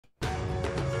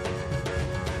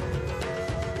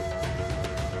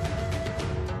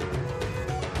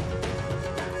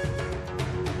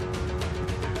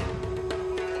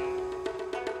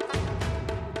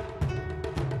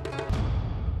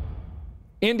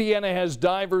Indiana has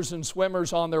divers and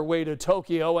swimmers on their way to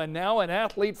Tokyo, and now an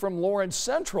athlete from Lawrence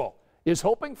Central is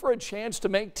hoping for a chance to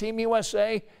make Team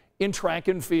USA in track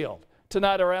and field.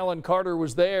 Tonight, our Alan Carter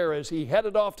was there as he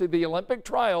headed off to the Olympic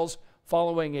trials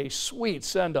following a sweet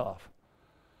send-off.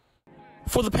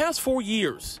 For the past 4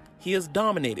 years, he has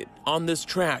dominated on this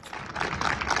track,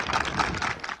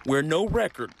 where no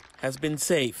record has been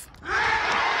safe.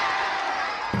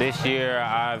 This year,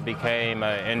 I became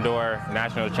an indoor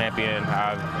national champion.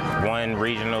 I've won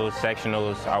regionals,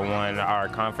 sectionals. I won our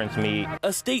conference meet.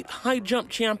 A state high jump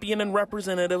champion and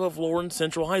representative of Lawrence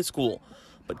Central High School.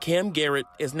 But Kam Garrett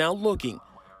is now looking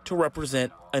to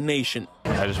represent a nation.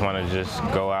 I just want to just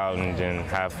go out and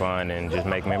have fun and just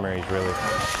make memories, really.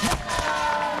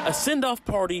 A send-off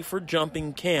party for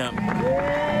jumping Kam,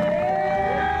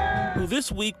 who this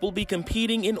week will be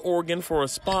competing in Oregon for a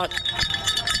spot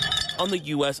on the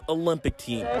U.S. Olympic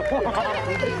team.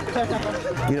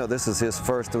 You know, this is his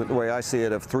first, the way I see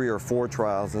it, of 3 or 4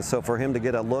 trials, and so for him to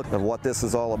get a look of what this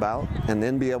is all about and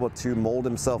then be able to mold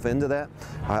himself into that,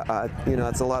 you know,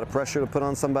 it's a lot of pressure to put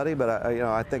on somebody, but you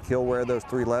know, I think he'll wear those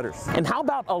 3 letters. And how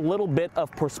about a little bit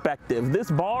of perspective?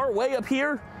 This bar way up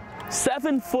here,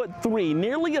 7'3",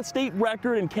 nearly a state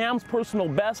record and Kam's personal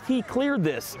best. He cleared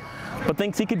this, but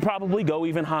thinks he could probably go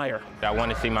even higher. I want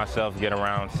to see myself get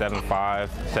around 7'5",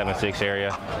 7'6"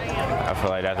 area. I feel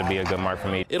like that would be a good mark for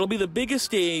me. It'll be the biggest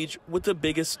stage with the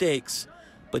biggest stakes,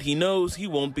 but he knows he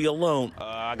won't be alone.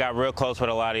 I got real close with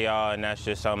a lot of y'all, and that's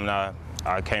just something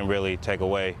I can't really take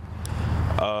away.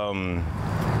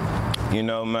 You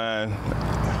know, man,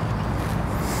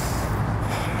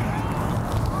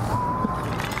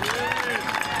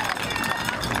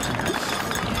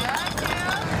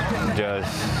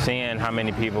 just seeing how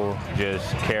many people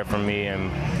just care for me and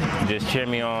just cheer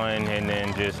me on, and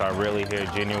then just are really here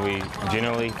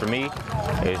genuinely for me,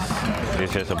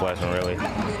 it's just a blessing, really.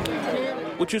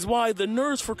 Which is why the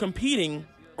nerves for competing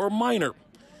are minor.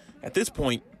 At this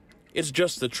point, it's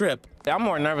just the trip. I'm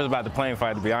more nervous about the plane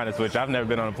fight, to be honest, which I've never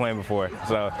been on a plane before,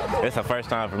 so it's the first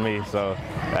time for me, so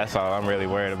that's all I'm really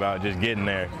worried about, just getting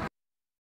there.